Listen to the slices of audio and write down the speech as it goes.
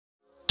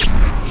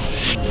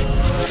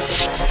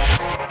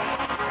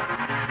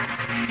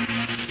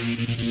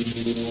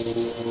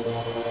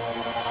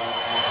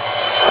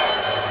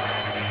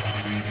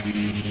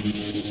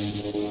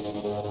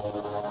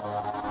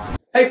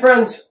Hey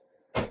friends,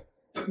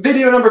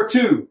 video number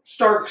 2,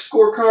 Star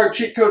Scorecard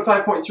Cheat Code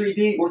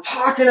 5.3D. We're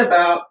talking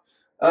about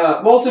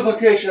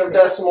multiplication of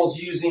decimals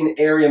using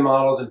area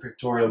models and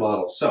pictorial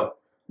models. So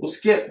we'll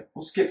skip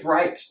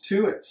right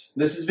to it.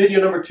 This is video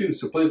number 2,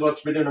 so please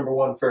watch video number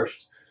 1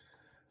 first.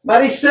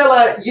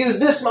 Maricela used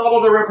this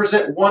model to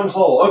represent one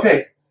whole.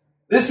 Okay,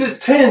 this is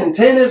 10.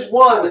 10 is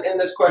 1 in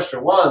this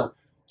question. 1,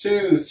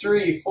 2,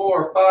 3,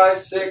 4, 5,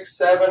 6,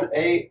 7,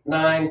 8,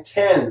 9,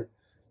 10.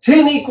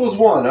 10 equals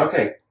 1.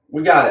 Okay,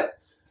 we got it.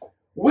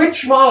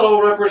 Which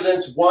model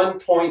represents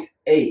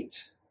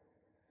 1.8?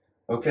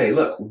 Okay,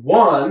 look,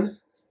 1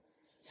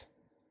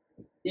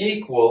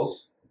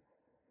 equals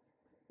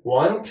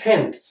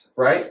 1/10,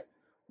 right?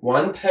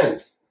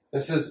 1/10.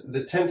 This is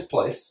the 10th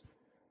place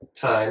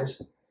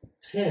times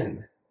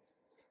 10.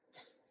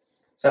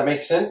 Does that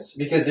make sense?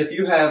 Because if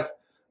you have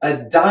a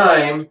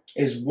dime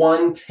is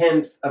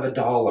 1/10 of a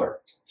dollar.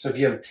 So if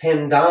you have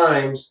 10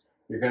 dimes,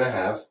 you're going to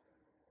have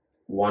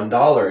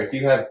 $1. If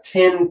you have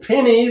 10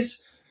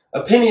 pennies,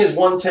 a penny is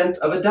 1/10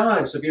 of a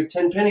dime. So if you have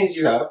 10 pennies,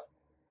 you have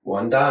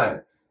 1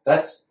 dime.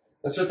 That's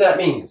what that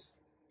means.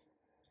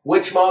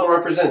 Which model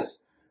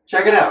represents?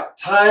 Check it out.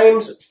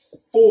 Times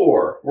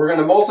 4. We're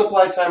going to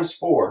multiply times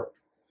 4.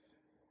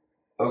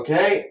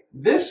 Okay,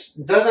 this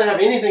doesn't have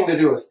anything to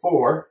do with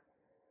 4.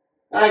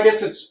 I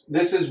guess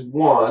this is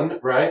 1,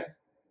 right?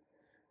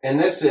 And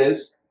this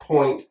is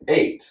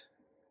 0.8.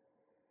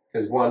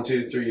 Because 1,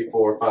 2, 3,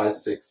 4, 5,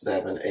 6,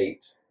 7,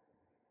 8.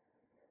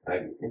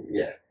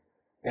 Yeah.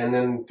 And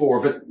then 4.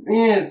 But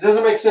yeah, it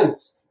doesn't make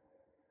sense.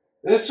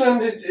 This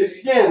one, it's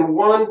again,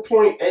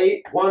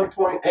 1.8,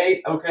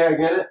 1.8. Okay, I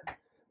get it.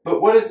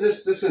 But what is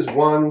this? This is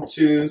 1,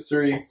 2,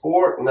 3,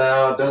 4.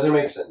 No, it doesn't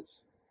make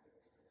sense.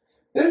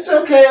 It's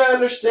okay, I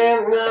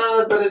understand.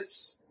 No, but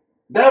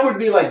that would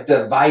be like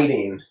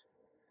dividing.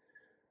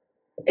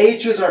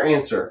 H is our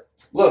answer.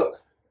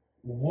 Look,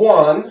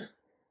 1,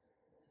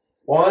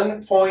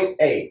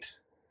 1.8,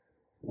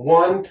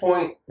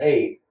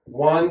 1.8,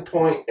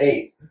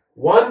 1.8.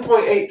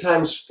 1.8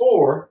 times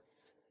 4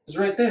 is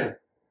right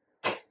there.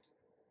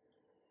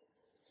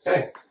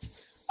 Okay.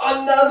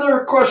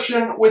 Another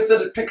question with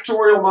the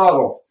pictorial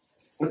model,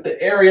 with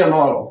the area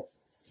model.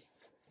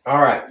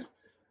 All right.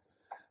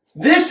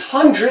 This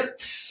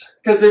hundredths,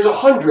 because there's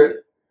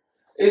 100,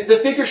 is the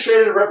figure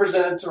shaded and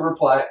represented to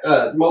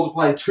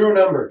multiplying two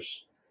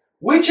numbers.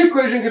 Which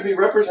equation could be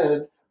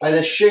represented by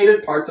the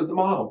shaded parts of the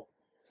model?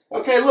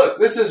 Okay, look,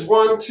 this is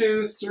 1,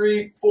 2,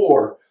 3,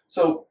 4.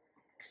 So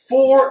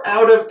 4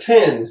 out of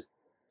 10,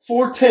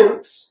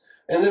 4/10ths,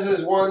 and this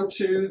is 1,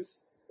 2,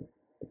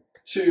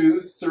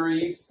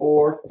 3,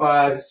 4,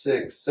 5,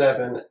 6,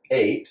 7,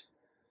 8.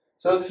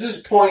 So this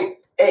is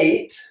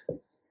 0.8,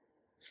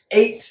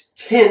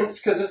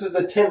 8/10ths, because this is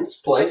the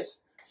 10th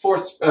place,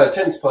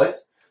 10th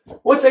place.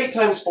 What's 8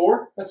 times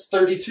 4? That's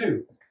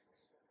 32,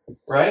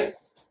 right?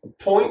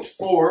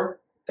 0.4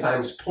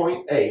 times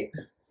 0.8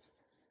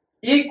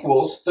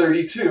 equals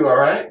 32, all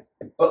right?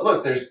 But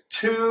look, there's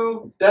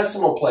 2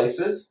 decimal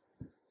places,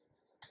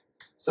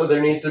 so there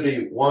needs to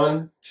be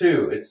 1,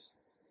 2. It's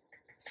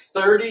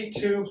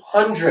 32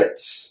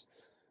 hundredths,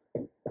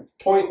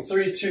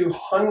 0.32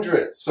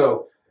 hundredths.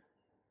 So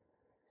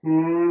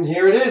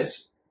here it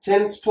is.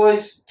 10th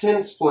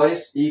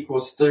place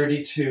equals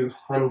 32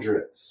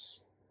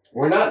 hundredths.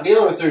 We're not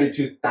dealing with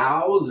 32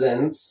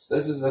 thousandths.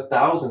 This is the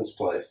thousandths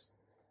place.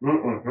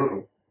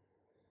 All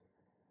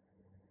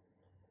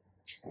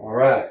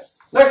right.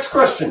 Next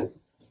question.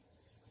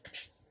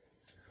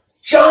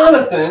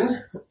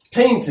 Jonathan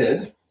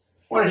painted,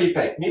 what did he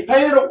paint? He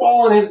painted a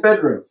wall in his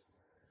bedroom.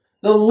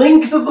 The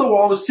length of the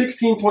wall was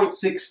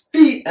 16.6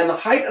 feet and the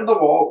height of the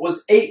wall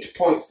was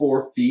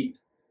 8.4 feet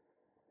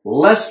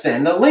less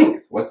than the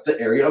length. What's the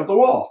area of the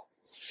wall?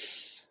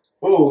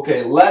 Oh,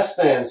 okay, less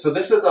than. So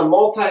this is a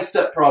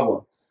multi-step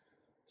problem.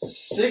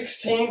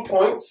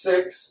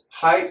 16.6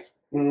 height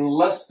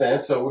less than,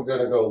 so we're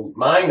going to go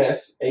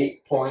minus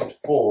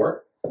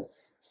 8.4.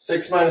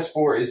 6 minus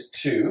 4 is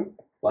 2.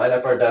 Line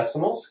up our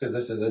decimals, because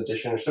this is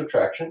addition or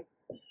subtraction.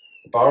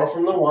 Borrow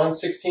from the 1.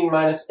 16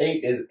 minus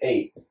 8 is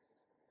 8.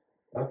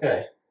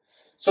 Okay.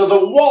 So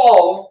the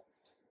wall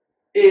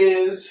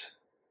is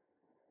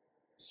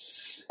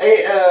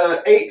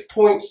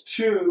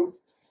 8.2.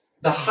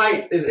 The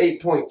height is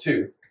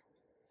 8.2.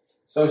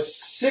 So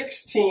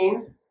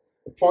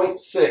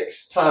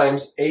 16.6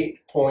 times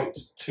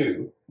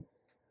 8.2.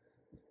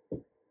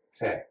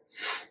 Okay.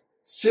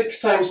 6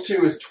 times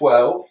 2 is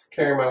 12.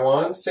 Carry my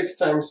 1. 6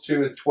 times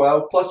 2 is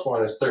 12. Plus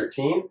 1 is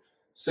 13.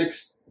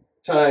 6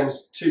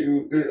 times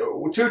 2,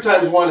 2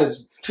 times 1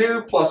 is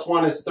 2. Plus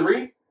 1 is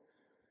 3.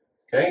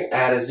 Okay.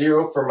 Add a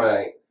 0 for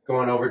my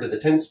going over to the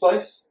tens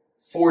place.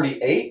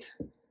 48.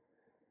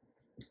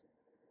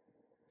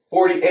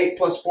 48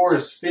 plus 4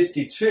 is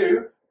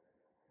 52.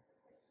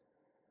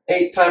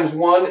 8 times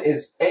 1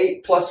 is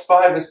 8. Plus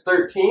 5 is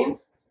 13.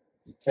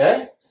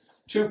 Okay.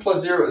 2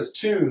 plus 0 is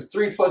 2.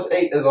 3 plus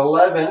 8 is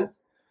 11.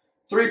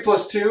 3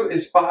 plus 2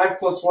 is 5.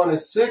 Plus 1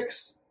 is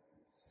 6.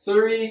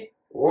 3,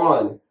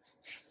 1.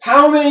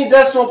 How many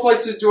decimal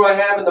places do I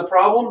have in the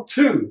problem?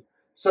 2.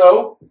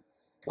 So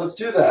let's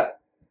do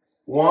that.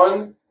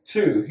 1,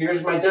 2.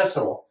 Here's my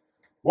decimal.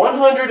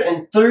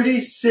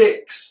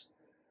 136.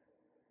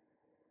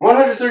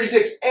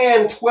 136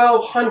 and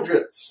 12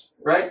 hundredths,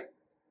 right?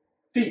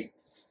 Feet.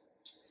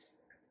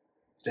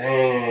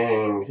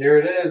 Dang, here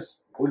it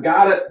is. We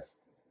got it.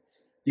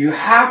 You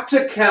have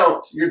to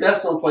count your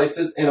decimal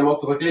places in a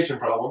multiplication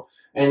problem,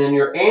 and then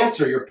your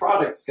answer, your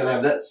product, is going to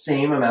have that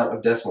same amount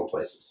of decimal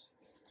places.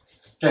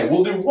 Okay,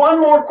 we'll do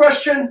one more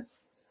question,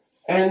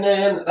 and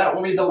then that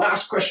will be the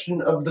last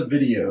question of the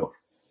video.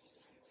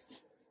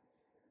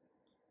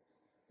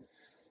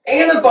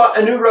 Anna bought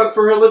a new rug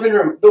for her living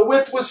room. The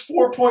width was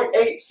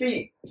 4.8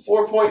 feet.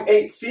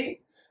 4.8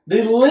 feet.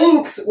 The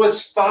length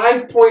was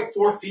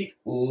 5.4 feet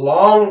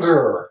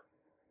longer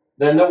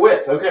than the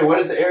width. Okay, what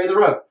is the area of the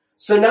rug?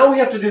 So now we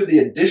have to do the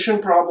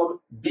addition problem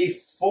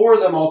before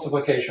the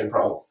multiplication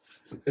problem.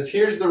 Because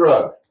here's the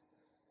rug.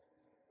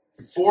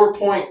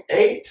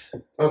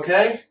 4.8,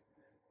 okay?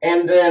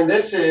 And then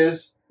this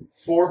is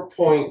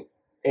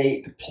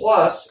 4.8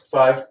 plus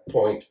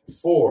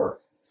 5.4.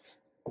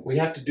 We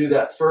have to do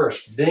that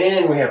first.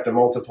 Then we have to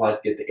multiply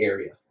to get the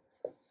area.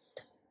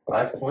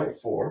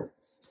 5.4.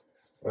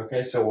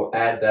 Okay, so we'll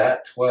add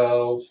that.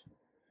 12,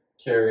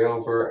 carry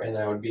over, and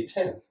that would be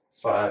 10.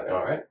 5,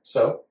 all right,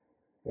 so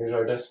here's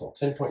our decimal,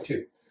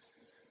 10.2.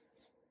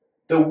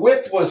 The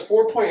width was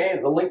 4.8,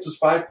 and the length was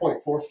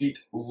 5.4 feet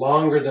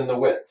longer than the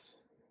width.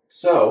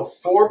 So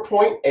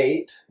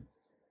 4.8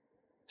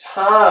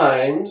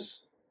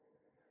 times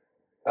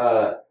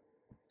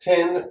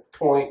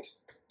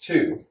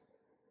 10.2.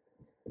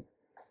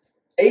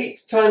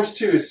 8 times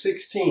 2 is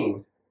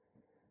 16.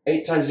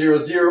 8 times 0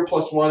 is 0,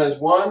 plus 1 is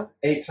 1.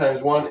 8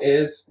 times 1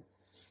 is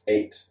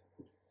 8.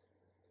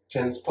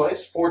 Tens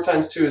place. 4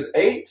 times 2 is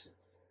 8.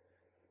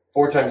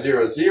 4 times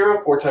 0 is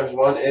 0. 4 times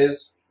 1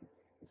 is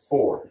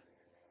 4.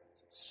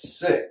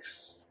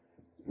 6,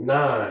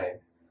 9,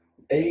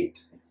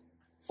 8,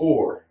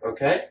 4.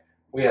 Okay?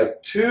 We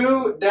have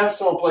 2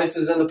 decimal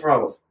places in the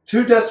problem.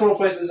 2 decimal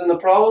places in the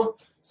problem,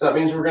 so that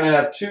means we're going to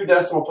have 2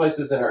 decimal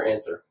places in our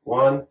answer.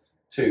 1,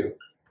 2.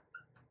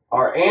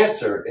 Our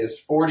answer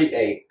is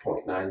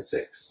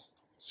 48.96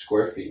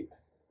 square feet.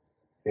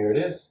 Here it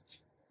is.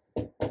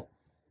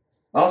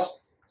 Awesome.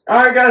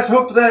 All right, guys.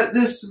 Hope that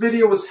this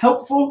video was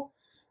helpful.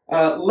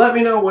 Let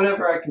me know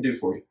whatever I can do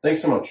for you.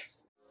 Thanks so much.